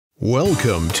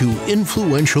Welcome to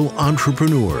Influential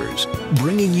Entrepreneurs,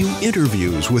 bringing you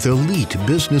interviews with elite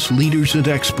business leaders and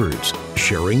experts,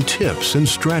 sharing tips and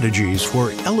strategies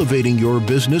for elevating your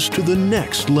business to the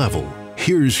next level.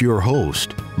 Here's your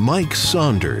host, Mike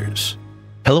Saunders.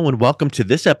 Hello and welcome to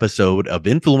this episode of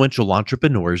Influential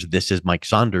Entrepreneurs. This is Mike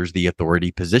Saunders, the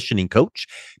Authority Positioning Coach.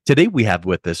 Today we have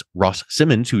with us Ross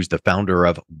Symons, who's the founder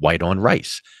of White on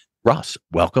Rice. Ross,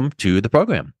 welcome to the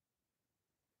program.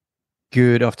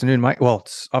 Good afternoon, Mike. Well,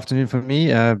 it's afternoon for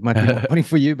me. Might be morning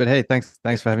for you, but hey, thanks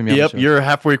for having me. Yep, you're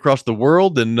halfway across the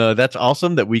world, and that's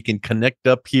awesome that we can connect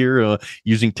up here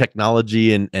using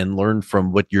technology and learn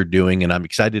from what you're doing. And I'm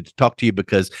excited to talk to you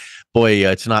because, boy,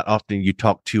 it's not often you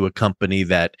talk to a company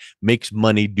that makes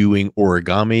money doing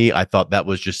origami. I thought that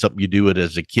was just something you do it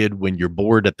as a kid when you're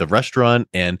bored at the restaurant.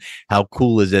 And how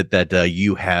cool is it that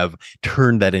you have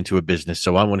turned that into a business?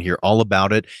 So I want to hear all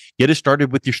about it. Get us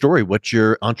started with your story. What's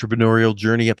your entrepreneurial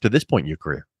journey up to this point in your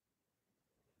career?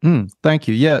 Thank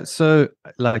you. Yeah. So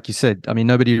like you said, I mean,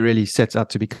 nobody really sets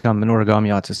out to become an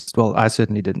origami artist. Well, I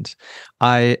certainly didn't.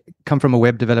 I come from a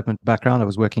web development background. I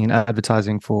was working in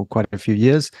advertising for quite a few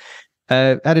years.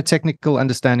 Had a technical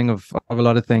understanding of a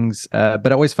lot of things, but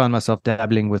I always found myself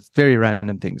dabbling with very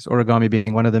random things, origami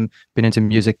being one of them. Been into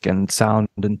music and sound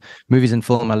and movies and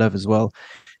film I love as well.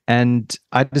 And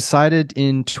I decided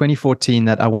in 2014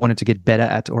 that I wanted to get better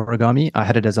at origami. I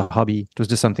had it as a hobby. It was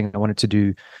just something I wanted to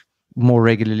do more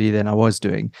regularly than I was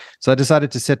doing. So I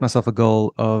decided to set myself a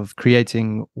goal of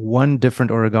creating one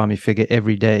different origami figure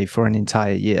every day for an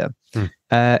entire year.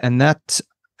 And that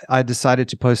I decided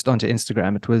to post onto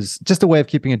Instagram. It was just a way of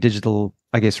keeping a digital,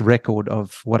 I guess, record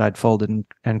of what I'd folded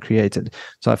and created.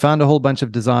 So I found a whole bunch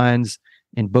of designs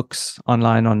in books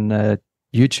online on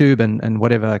YouTube and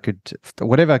whatever I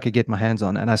could get my hands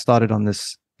on. And I started on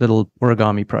this little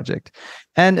origami project.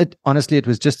 And it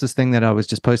was just this thing that I was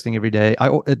just posting every day.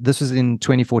 This was in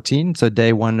 2014. So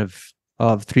day one of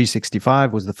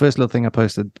 365 was the first little thing I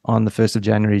posted on the 1st of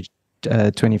January,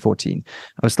 2014.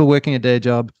 I was still working a day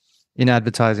job in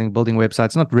advertising, building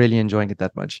websites, not really enjoying it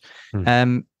that much.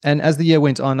 And as the year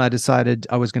went on, I decided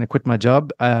I was going to quit my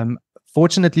job.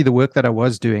 Fortunately, the work that I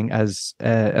was doing as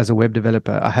a web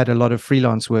developer, I had a lot of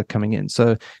freelance work coming in.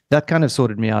 So that kind of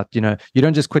sorted me out. You know, you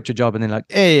don't just quit your job and then like,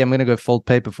 hey, I'm going to go fold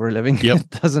paper for a living. Yep. It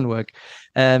doesn't work.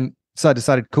 So I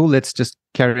decided, cool, let's just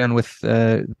carry on with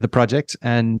the project.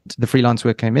 And the freelance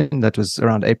work came in. That was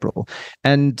around April.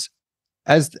 And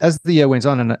as the year went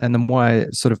on and the more I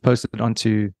sort of posted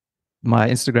onto my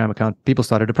Instagram account, people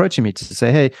started approaching me to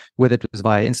say, hey, whether it was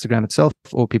via Instagram itself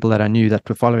or people that I knew that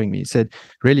were following me, said,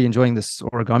 really enjoying this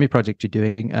origami project you're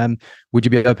doing. Would you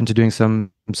be open to doing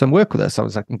some work with us? I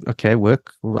was like, okay,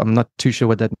 work. I'm not too sure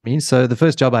what that means. So the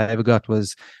first job I ever got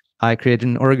was I created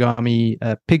an origami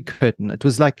pig curtain. It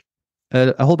was like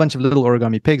a whole bunch of little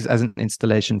origami pigs as an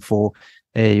installation for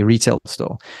a retail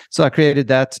store. So I created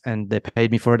that and they paid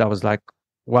me for it. I was like,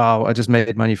 wow, I just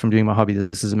made money from doing my hobby.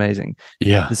 This is amazing.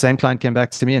 Yeah. The same client came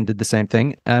back to me and did the same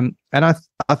thing. And I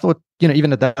thought,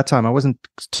 even at that time, I wasn't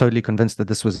totally convinced that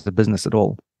this was a business at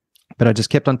all. But I just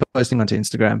kept on posting onto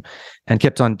Instagram and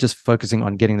kept on just focusing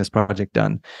on getting this project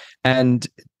done. And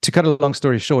to cut a long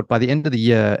story short, by the end of the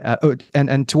year,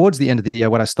 and towards the end of the year,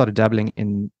 what I started dabbling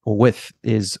in or with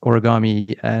is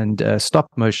origami and stop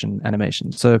motion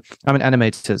animation. So I'm an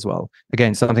animator as well.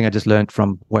 Again, something I just learned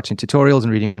from watching tutorials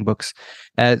and reading books.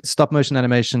 Stop motion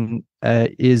animation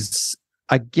is,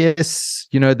 I guess,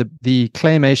 the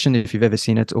claymation, if you've ever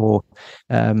seen it, or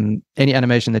any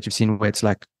animation that you've seen where it's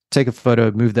like, take a photo,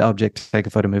 move the object, take a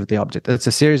photo, move the object. It's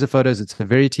a series of photos. It's a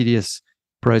very tedious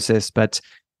process, but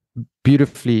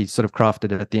beautifully sort of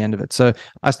crafted at the end of it. So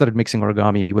I started mixing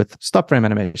origami with stop frame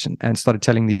animation and started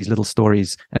telling these little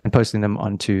stories and posting them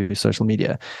onto social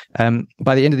media.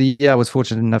 By the end of the year, I was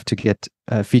fortunate enough to get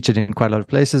featured in quite a lot of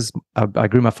places. I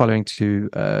grew my following to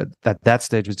that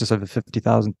stage was just over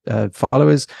 50,000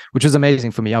 followers, which was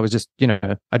amazing for me. I was just,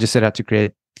 I just set out to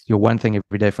create your one thing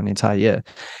every day for an entire year.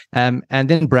 And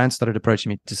then brands started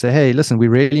approaching me to say, hey, listen, we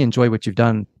really enjoy what you've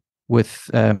done with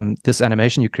this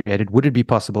animation you created. Would it be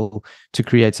possible to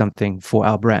create something for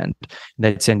our brand?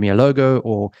 They'd send me a logo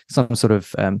or some sort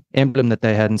of emblem that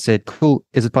they had and said, cool,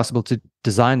 is it possible to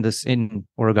design this in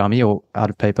origami or out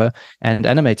of paper and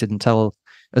animate it and tell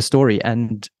a story?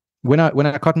 And when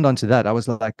I cottoned onto that, I was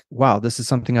like, wow, this is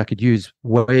something I could use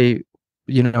way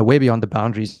beyond the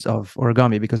boundaries of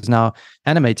origami, because now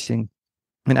animating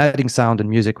and adding sound and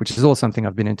music, which is all something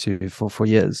I've been into for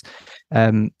years,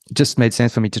 just made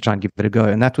sense for me to try and give it a go.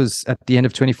 And that was at the end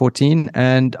of 2014.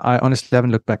 And I honestly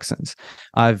haven't looked back since.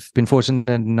 I've been fortunate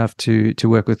enough to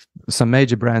work with some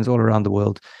major brands all around the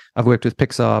world. I've worked with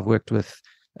Pixar, I've worked with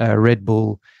Red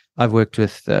Bull. I've worked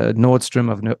with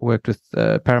Nordstrom. I've worked with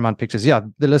Paramount Pictures. Yeah,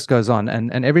 the list goes on.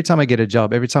 And every time I get a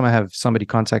job, every time I have somebody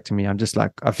contacting me, I'm just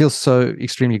like, I feel so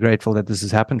extremely grateful that this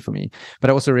has happened for me. But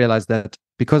I also realize that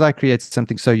because I create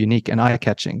something so unique and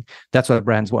eye-catching, that's what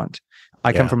brands want.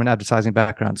 I come from an advertising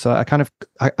background. So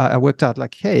I worked out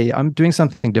like, hey, I'm doing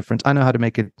something different. I know how to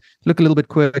make it look a little bit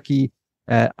quirky.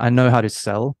 I know how to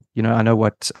sell. I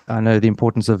know the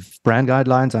importance of brand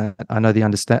guidelines. I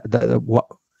know what,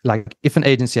 like if an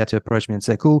agency had to approach me and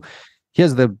say, cool,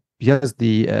 here's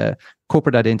the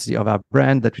corporate identity of our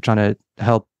brand that we're trying to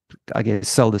help, I guess,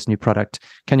 sell this new product.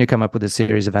 Can you come up with a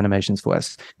series of animations for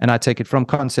us? And I take it from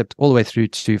concept all the way through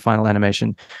to final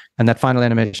animation. And that final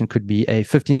animation could be a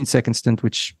 15-second stint,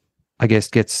 which I guess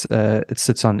it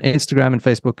sits on Instagram and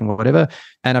Facebook and whatever.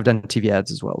 And I've done TV ads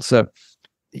as well. So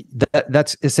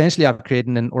that's essentially, I've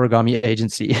created an origami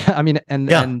agency. I mean,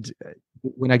 and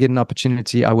when I get an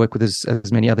opportunity, I work with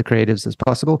as many other creatives as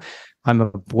possible. I'm a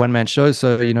one-man show.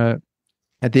 So,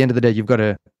 at the end of the day, you've got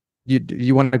to,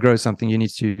 you want to grow something, you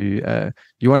need to,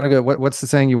 you want to go, what's the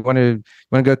saying? You want to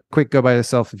go quick, go by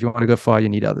yourself. If you want to go far, you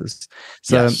need others.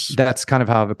 So that's kind of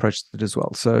how I've approached it as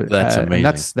well. So that's amazing.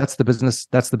 And that's the business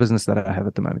that I have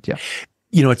at the moment. Yeah.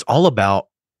 It's all about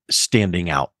standing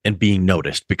out and being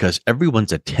noticed, because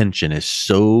everyone's attention is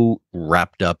so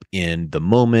wrapped up in the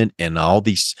moment and all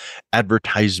these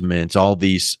advertisements, all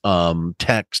these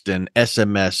text and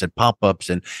SMS and pop-ups,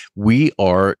 and we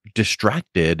are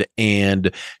distracted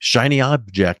and shiny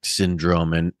object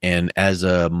syndrome. And as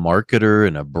a marketer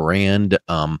and a brand,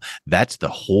 that's the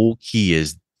whole key,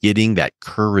 is getting that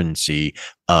currency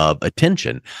of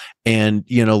attention. And,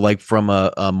 like from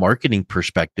a marketing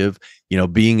perspective,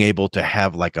 being able to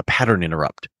have like a pattern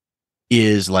interrupt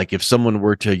is like, if someone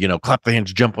were to, clap their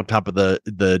hands, jump on top of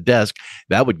the desk,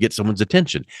 that would get someone's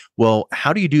attention. Well,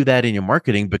 how do you do that in your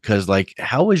marketing? Because like,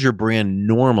 how is your brand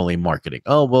normally marketing?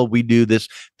 Oh, well, we do this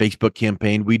Facebook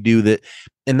campaign, we do that.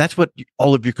 And that's what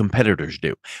all of your competitors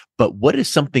do. But what is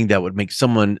something that would make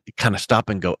someone kind of stop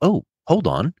and go, oh, hold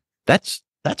on, that's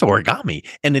origami,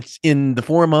 and it's in the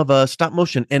form of a stop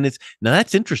motion, and now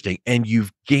that's interesting, and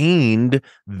you've gained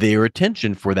their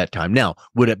attention for that time. Now,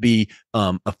 would it be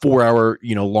a 4-hour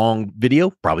long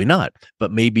video? Probably not,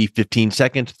 but maybe 15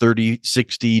 seconds, 30,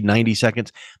 60, 90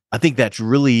 seconds. I think that's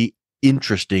really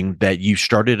interesting that you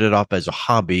started it off as a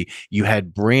hobby. You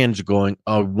had brands going,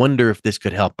 I wonder if this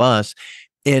could help us.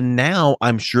 And now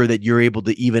I'm sure that you're able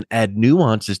to even add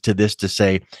nuances to this to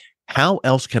say, how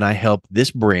else can I help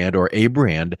this brand or a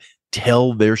brand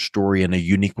tell their story in a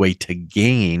unique way to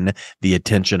gain the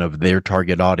attention of their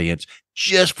target audience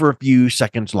just for a few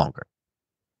seconds longer?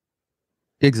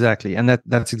 Exactly. And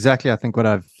that's exactly, I think, what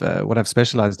I've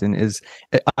specialized in is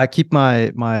I keep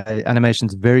my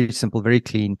animations very simple, very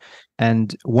clean.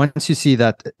 And once you see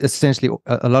that, essentially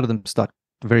a lot of them start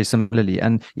very similarly.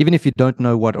 And even if you don't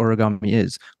know what origami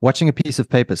is, watching a piece of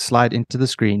paper slide into the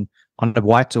screen on a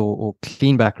white or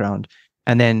clean background,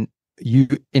 and then you,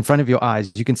 in front of your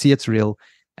eyes, you can see it's real,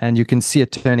 and you can see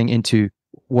it turning into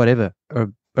whatever, a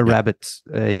rabbit,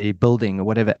 a building, or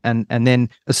whatever, and then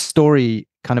a story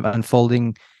kind of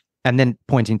unfolding, and then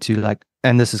pointing to like,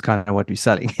 and this is kind of what we're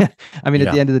selling. I mean,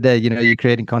 at the end of the day, you're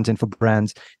creating content for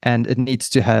brands, and it needs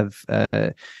to have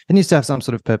some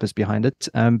sort of purpose behind it.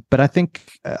 But I think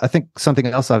something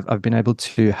else I've been able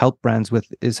to help brands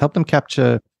with is help them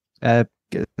capture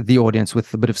the audience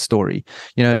with a bit of story,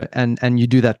 and you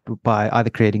do that by either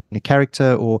creating a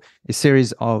character or a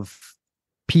series of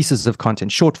pieces of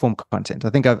content, short form content. I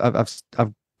think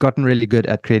I've gotten really good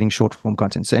at creating short form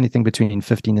content. So anything between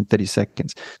 15 and 30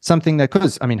 seconds. Something that,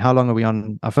 because I mean, how long are we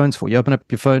on our phones for? You open up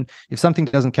your phone, if something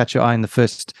doesn't catch your eye in the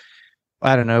first,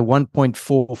 I don't know,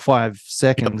 1.45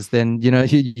 seconds, then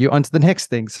you're on to the next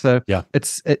thing. So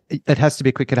it has to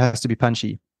be quick, it has to be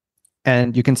punchy.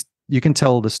 And you can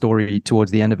tell the story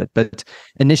towards the end of it, but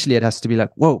initially it has to be like,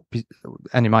 whoa.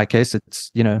 And in my case,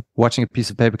 it's watching a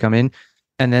piece of paper come in,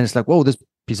 and then it's like, whoa, this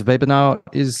piece of paper now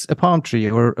is a palm tree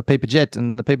or a paper jet,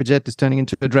 and the paper jet is turning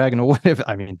into a dragon or whatever.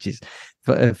 I mean, geez,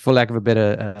 for lack of a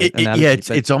better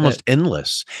analogy, it's almost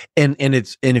endless. And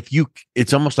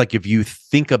it's almost like if you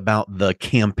think about the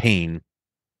campaign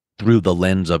through the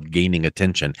lens of gaining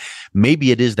attention,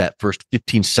 maybe it is that first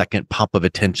 15-second pop of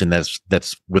attention that's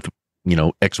with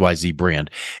XYZ brand,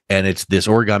 and it's this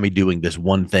origami doing this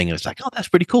one thing, and it's like, oh, that's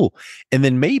pretty cool. And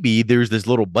then maybe there's this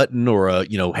little button or a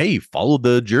hey, follow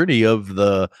the journey of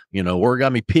the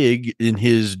origami pig in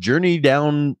his journey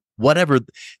down whatever,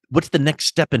 what's the next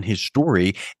step in his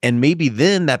story? And maybe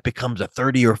then that becomes a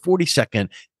 30 or 40-second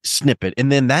snippet,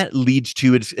 and then that leads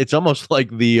to it's almost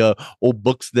like the old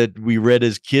books that we read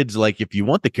as kids, like if you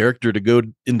want the character to go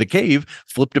in the cave,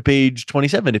 flip to page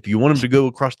 27. If you want him to go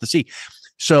across the sea.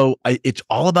 So it's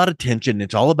all about attention.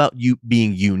 It's all about you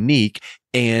being unique,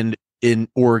 and in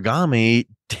origami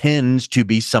tends to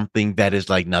be something that is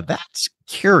like, now that's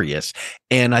curious.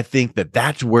 And I think that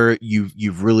that's where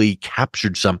you've really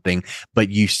captured something. But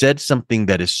you said something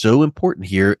that is so important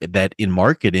here, that in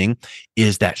marketing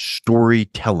is that story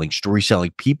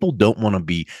selling. People don't want to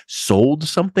be sold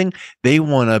something. They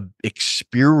want to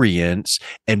experience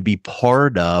and be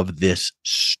part of this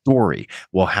story.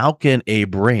 Well, how can a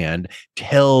brand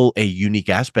tell a unique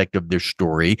aspect of their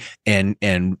story and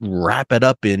wrap it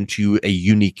up into a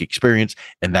unique experience?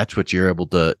 And that's what you're able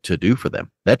to do for them.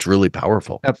 That's really powerful.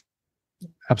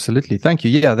 Absolutely. Thank you.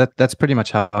 Yeah, that's pretty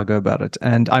much how I go about it.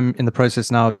 And I'm in the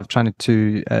process now of trying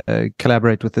to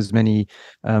collaborate with as many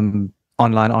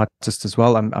online artists as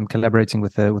well. I'm collaborating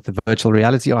with the virtual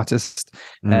reality artist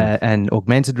and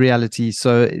augmented reality.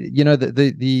 So,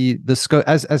 the scope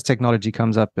as technology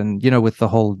comes up, and, with the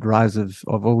whole rise of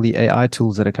all the AI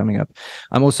tools that are coming up,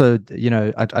 I'm also,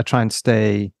 I try and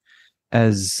stay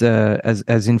as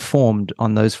informed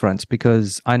on those fronts,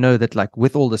 because I know that, like,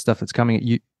 with all the stuff that's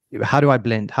coming, how do I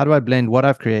blend what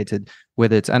I've created,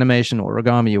 whether it's animation or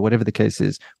origami or whatever the case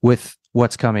is, with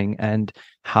what's coming, and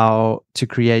how to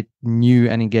create new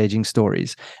and engaging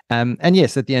stories. And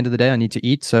yes, at the end of the day, I need to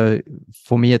eat. So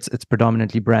for me, it's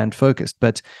predominantly brand focused.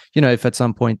 But, if at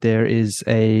some point there is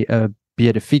be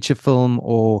it a feature film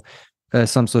or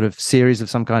some sort of series of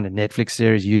some kind, of Netflix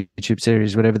series, YouTube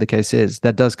series, whatever the case is,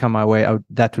 that does come my way,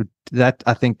 that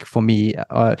I think for me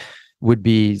would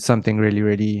be something really,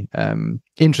 really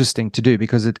interesting to do,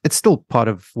 because it's still part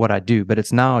of what I do, but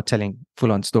it's now telling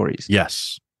full-on stories.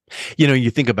 Yes.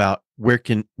 You think about where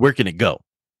can it go?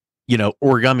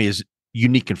 Origami is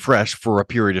unique and fresh for a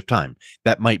period of time.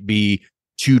 That might be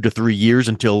 2 to 3 years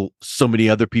until so many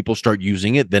other people start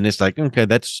using it. Then it's like, okay,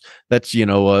 that's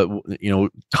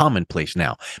commonplace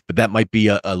now. But that might be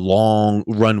a long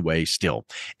runway still.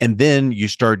 And then you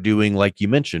start doing, like you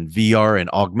mentioned, VR and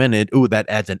augmented. Oh, that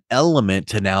adds an element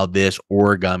to now this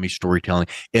origami storytelling.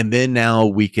 And then now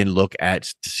we can look at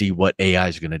to see what AI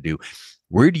is going to do.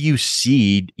 Where do you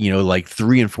see, like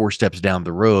 3 and 4 steps down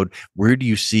the road, where do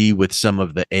you see with some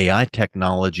of the AI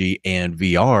technology and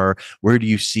VR, where do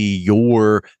you see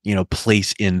your,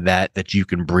 place in that you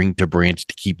can bring to brands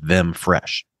to keep them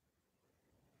fresh?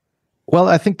 Well,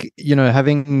 I think,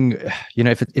 having,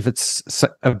 if it's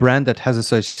a brand that has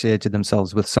associated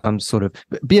themselves with some sort of,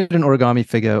 be it an origami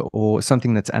figure or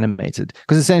something that's animated,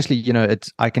 because essentially,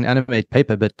 I can animate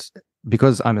paper, but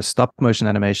because I'm a stop motion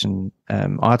animation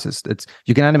artist,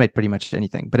 you can animate pretty much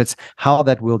anything, but it's how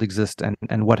that world exists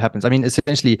and what happens. I mean,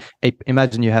 essentially,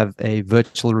 imagine you have a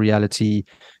virtual reality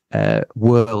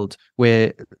world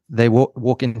where they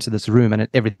walk into this room and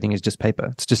everything is just paper.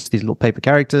 It's just these little paper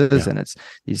characters, and it's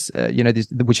these, these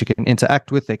which you can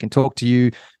interact with. They can talk to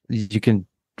you. You can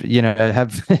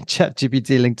have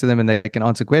ChatGPT linked to them, and they can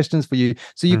answer questions for you.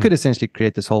 So you could essentially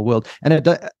create this whole world. And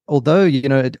although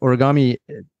origami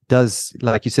does,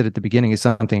 like you said at the beginning, is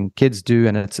something kids do,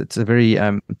 and it's a very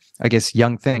I guess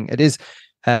young thing. It is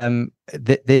there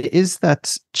is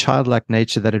that childlike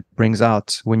nature that it brings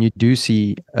out when you do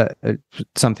see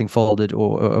something folded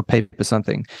or paper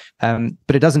something,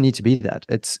 but it doesn't need to be that.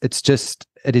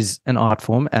 It is an art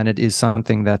form, and it is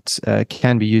something that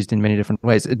can be used in many different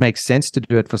ways. It makes sense to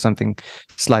do it for something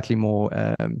slightly more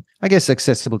I guess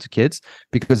accessible to kids,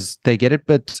 because they get it.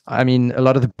 But I mean, a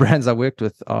lot of the brands I worked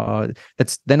with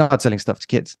they're not selling stuff to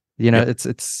kids.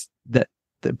 It's that.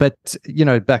 But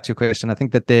back to your question, I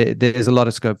think that there's a lot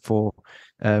of scope for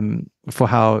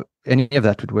how any of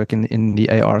that would work in the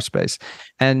AR space.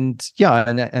 And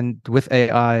and with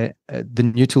AI, the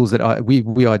new tools that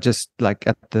we are just like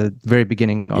at the very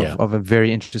beginning of a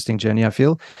very interesting journey, I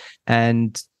feel.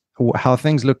 And how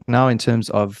things look now in terms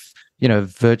of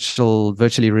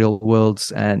virtually real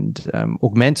worlds and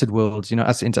augmented worlds,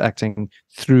 us interacting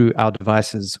through our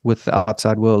devices with the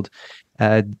outside world.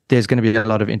 There's going to be a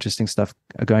lot of interesting stuff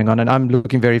going on, and I'm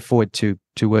looking very forward to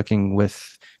working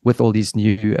with all these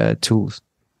new tools.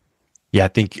 Yeah, I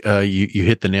think you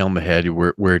hit the nail on the head.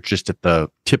 Where it's just at the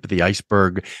tip of the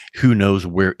iceberg. Who knows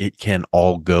where it can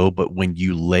all go? But when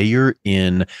you layer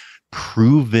in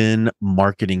proven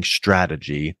marketing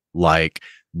strategy, like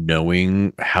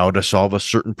knowing how to solve a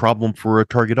certain problem for a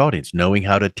target audience, knowing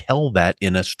how to tell that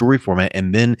in a story format,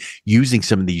 and then using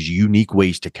some of these unique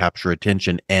ways to capture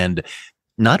attention and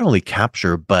not only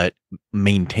capture, but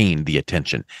maintain the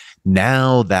attention.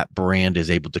 Now that brand is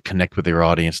able to connect with their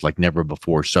audience like never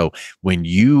before. So when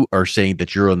you are saying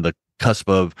that you're on the cusp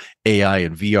of AI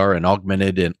and VR and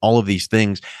augmented and all of these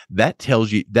things, that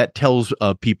tells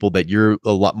people that you're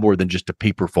a lot more than just a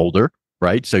paper folder,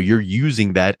 right? So you're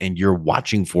using that and you're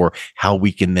watching for how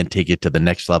we can then take it to the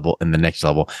next level and the next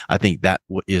level. I think that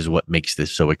is what makes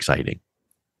this so exciting.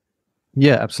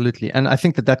 Yeah, absolutely. And I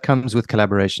think that comes with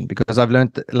collaboration, because I've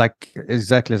learned that, like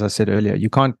exactly as I said earlier, you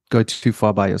can't go too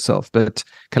far by yourself, but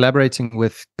collaborating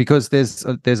with, because there's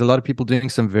a lot of people doing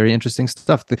some very interesting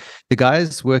stuff. The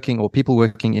guys working, or people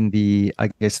working in the,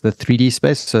 I guess, the 3D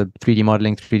space, so 3D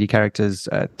modeling, 3D characters,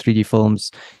 3D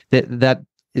films, that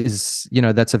is,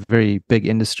 that's a very big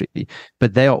industry,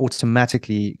 but they are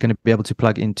automatically going to be able to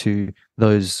plug into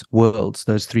those worlds,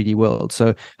 those 3D worlds.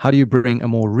 So how do you bring a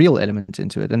more real element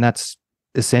into it? And that's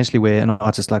essentially where an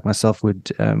artist like myself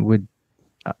would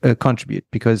contribute,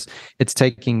 because it's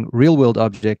taking real world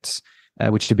objects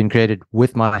which have been created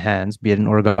with my hands, be it an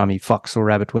origami, fox or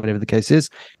rabbit, whatever the case is,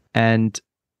 and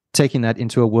taking that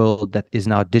into a world that is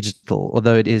now digital,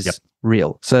 although it is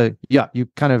real. So yeah, you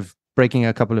kind of breaking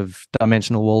a couple of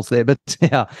dimensional walls there, but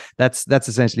yeah, that's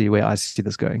essentially where I see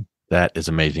this going. That is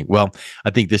amazing. Well,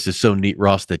 I think this is so neat,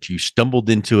 Ross, that you stumbled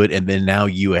into it, and then now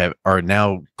you are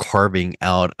now carving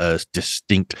out a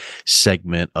distinct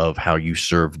segment of how you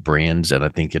serve brands, and I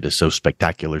think it is so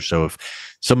spectacular. So if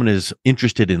someone is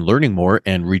interested in learning more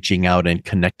and reaching out and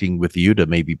connecting with you to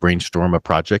maybe brainstorm a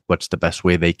project, what's the best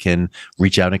way they can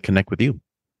reach out and connect with you?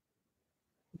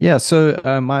 Yeah, so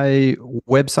my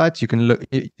website, you can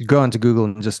go onto Google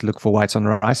and just look for White on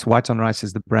Rice. White on Rice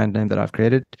is the brand name that I've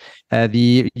created.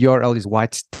 The URL is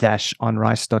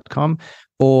white-onrice.com,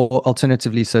 or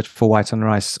alternatively search for White on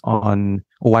Rice or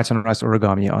White on Rice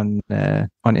Origami on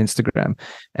Instagram.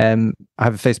 I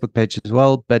have a Facebook page as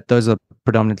well, but those are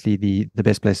predominantly the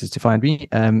best places to find me.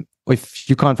 If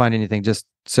you can't find anything, just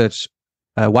search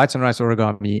White on Rice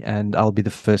Origami, and I'll be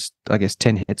the first, I guess,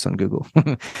 10 hits on Google.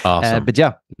 Awesome. But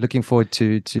yeah, looking forward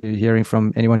to hearing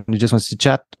from anyone who just wants to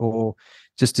chat, or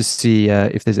just to see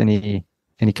if there's any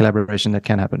collaboration that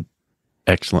can happen.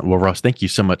 Excellent. Well, Ross, thank you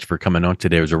so much for coming on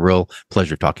today. It was a real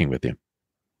pleasure talking with you.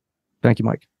 Thank you,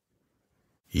 Mike.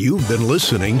 You've been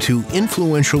listening to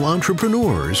Influential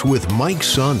Entrepreneurs with Mike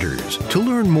Saunders. To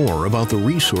learn more about the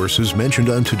resources mentioned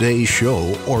on today's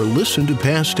show or listen to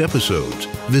past episodes,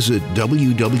 visit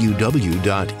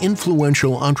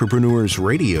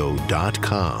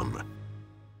www.influentialentrepreneursradio.com.